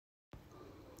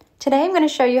Today I'm going to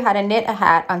show you how to knit a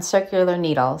hat on circular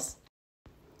needles.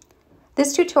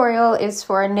 This tutorial is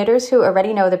for knitters who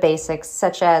already know the basics,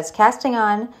 such as casting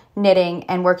on, knitting,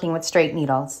 and working with straight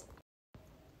needles.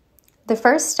 The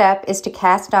first step is to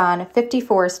cast on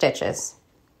 54 stitches.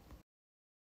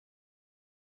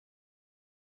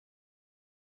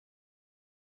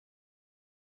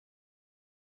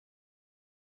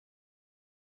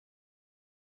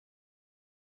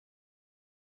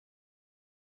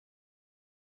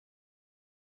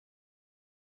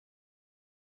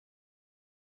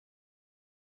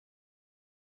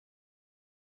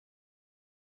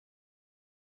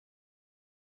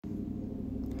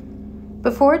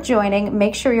 Before joining,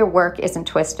 make sure your work isn't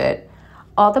twisted.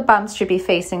 All the bumps should be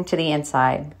facing to the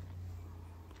inside.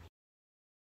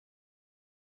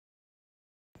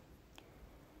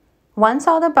 Once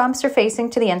all the bumps are facing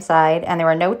to the inside and there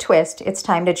are no twists, it's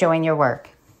time to join your work.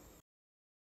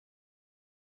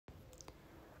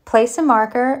 Place a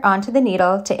marker onto the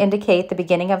needle to indicate the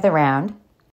beginning of the round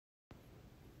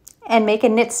and make a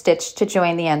knit stitch to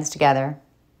join the ends together.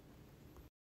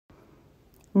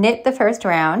 Knit the first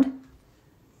round.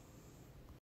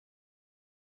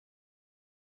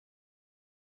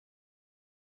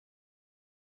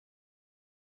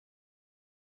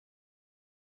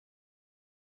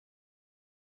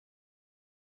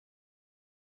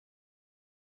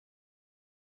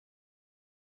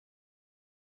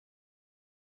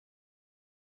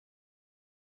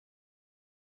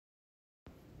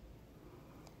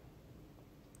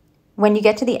 When you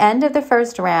get to the end of the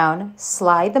first round,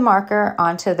 slide the marker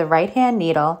onto the right-hand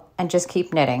needle and just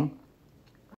keep knitting.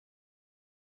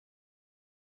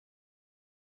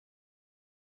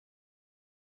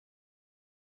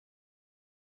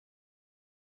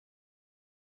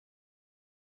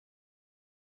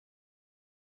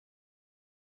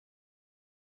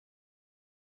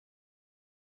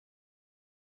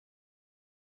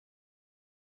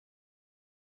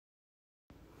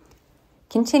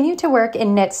 Continue to work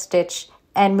in knit stitch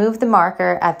and move the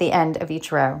marker at the end of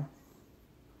each row.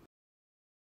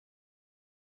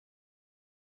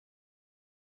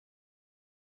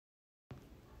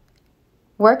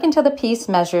 Work until the piece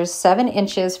measures 7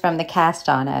 inches from the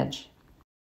cast-on edge.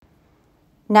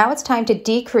 Now it's time to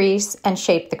decrease and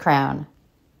shape the crown.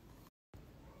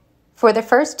 For the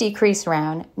first decrease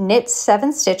round, knit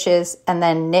 7 stitches and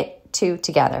then knit 2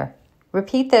 together.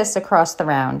 Repeat this across the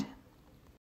round.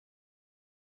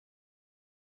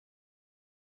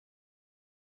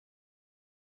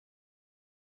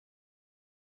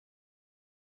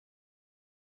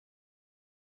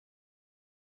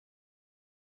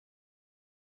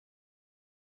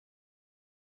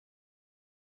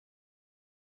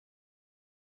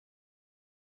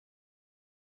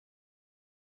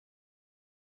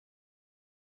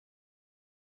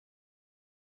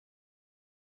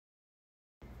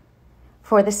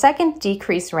 For the second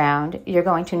decrease round, you're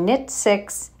going to knit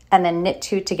 6 and then knit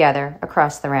 2 together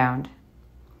across the round.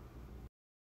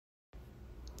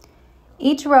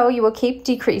 Each row you will keep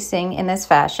decreasing in this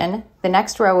fashion. The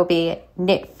next row will be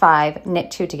knit 5,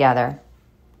 knit 2 together.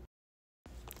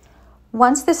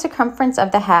 Once the circumference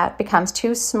of the hat becomes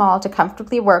too small to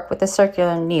comfortably work with the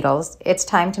circular needles, it's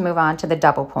time to move on to the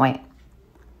double point.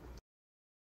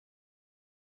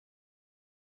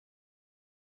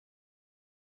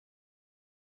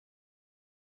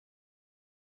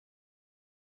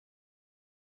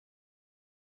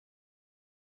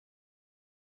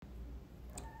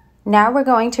 Now we're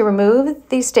going to remove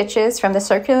these stitches from the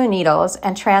circular needles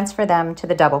and transfer them to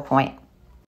the double point.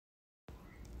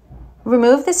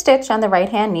 Remove the stitch on the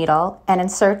right-hand needle and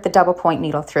insert the double point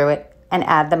needle through it and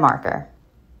add the marker.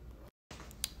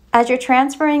 As you're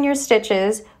transferring your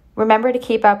stitches, remember to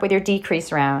keep up with your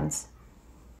decrease rounds.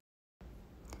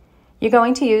 You're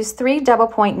going to use 3 double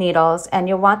point needles and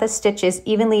you'll want the stitches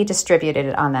evenly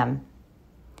distributed on them.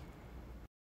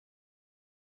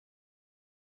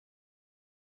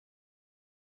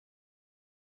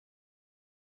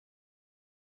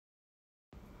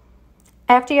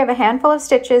 After you have a handful of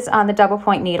stitches on the double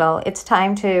point needle, it's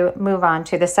time to move on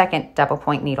to the second double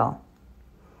point needle.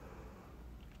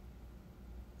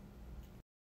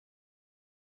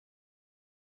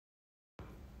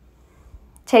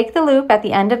 Take the loop at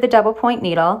the end of the double point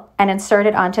needle and insert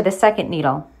it onto the second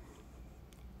needle.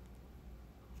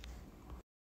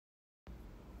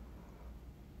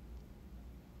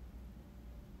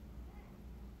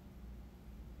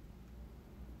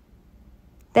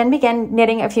 Then begin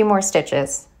knitting a few more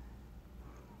stitches.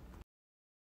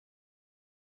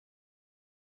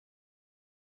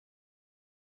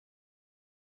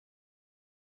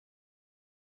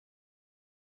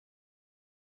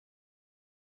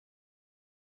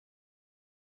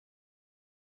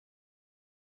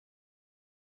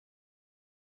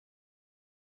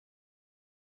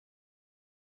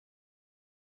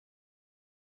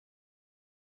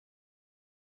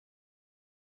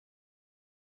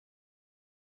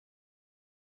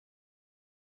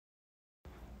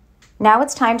 Now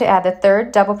it's time to add the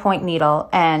third double point needle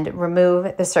and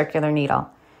remove the circular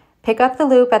needle. Pick up the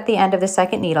loop at the end of the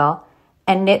second needle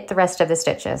and knit the rest of the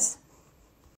stitches.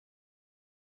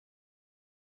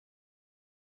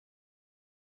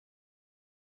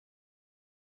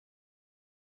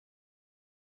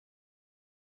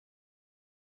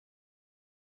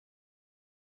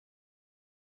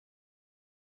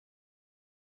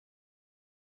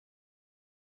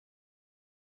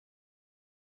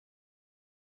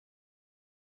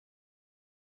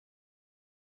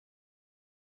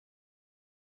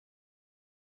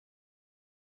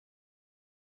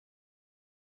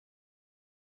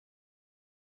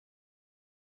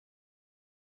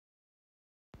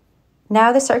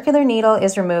 Now the circular needle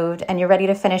is removed and you're ready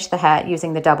to finish the hat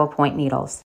using the double point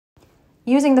needles.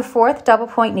 Using the fourth double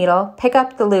point needle, pick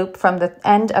up the loop from the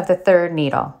end of the third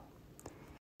needle.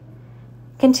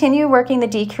 Continue working the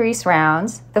decrease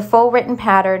rounds. The full written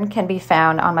pattern can be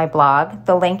found on my blog.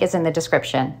 The link is in the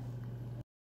description.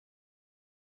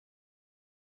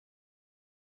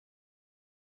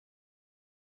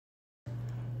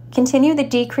 Continue the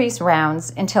decrease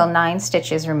rounds until 9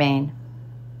 stitches remain.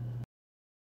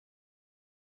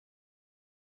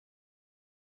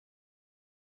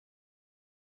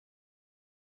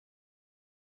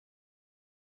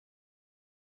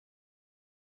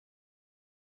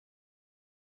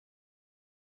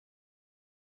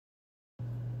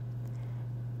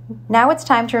 Now it's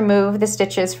time to remove the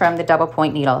stitches from the double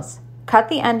point needles. Cut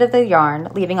the end of the yarn,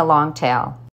 leaving a long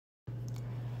tail.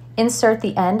 Insert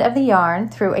the end of the yarn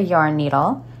through a yarn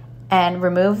needle and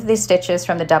remove the stitches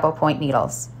from the double point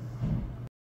needles.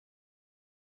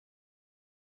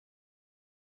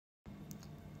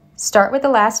 Start with the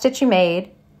last stitch you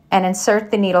made and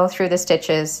insert the needle through the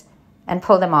stitches and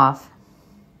pull them off.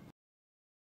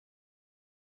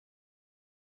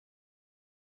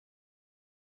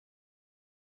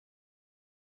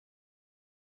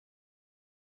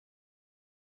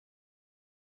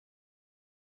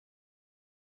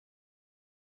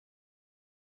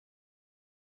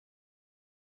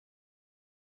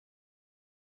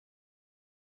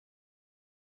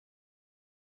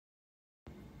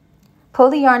 Pull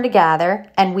the yarn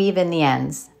together and weave in the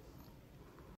ends.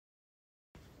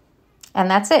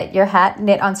 And that's it. Your hat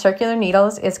knit on circular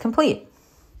needles is complete.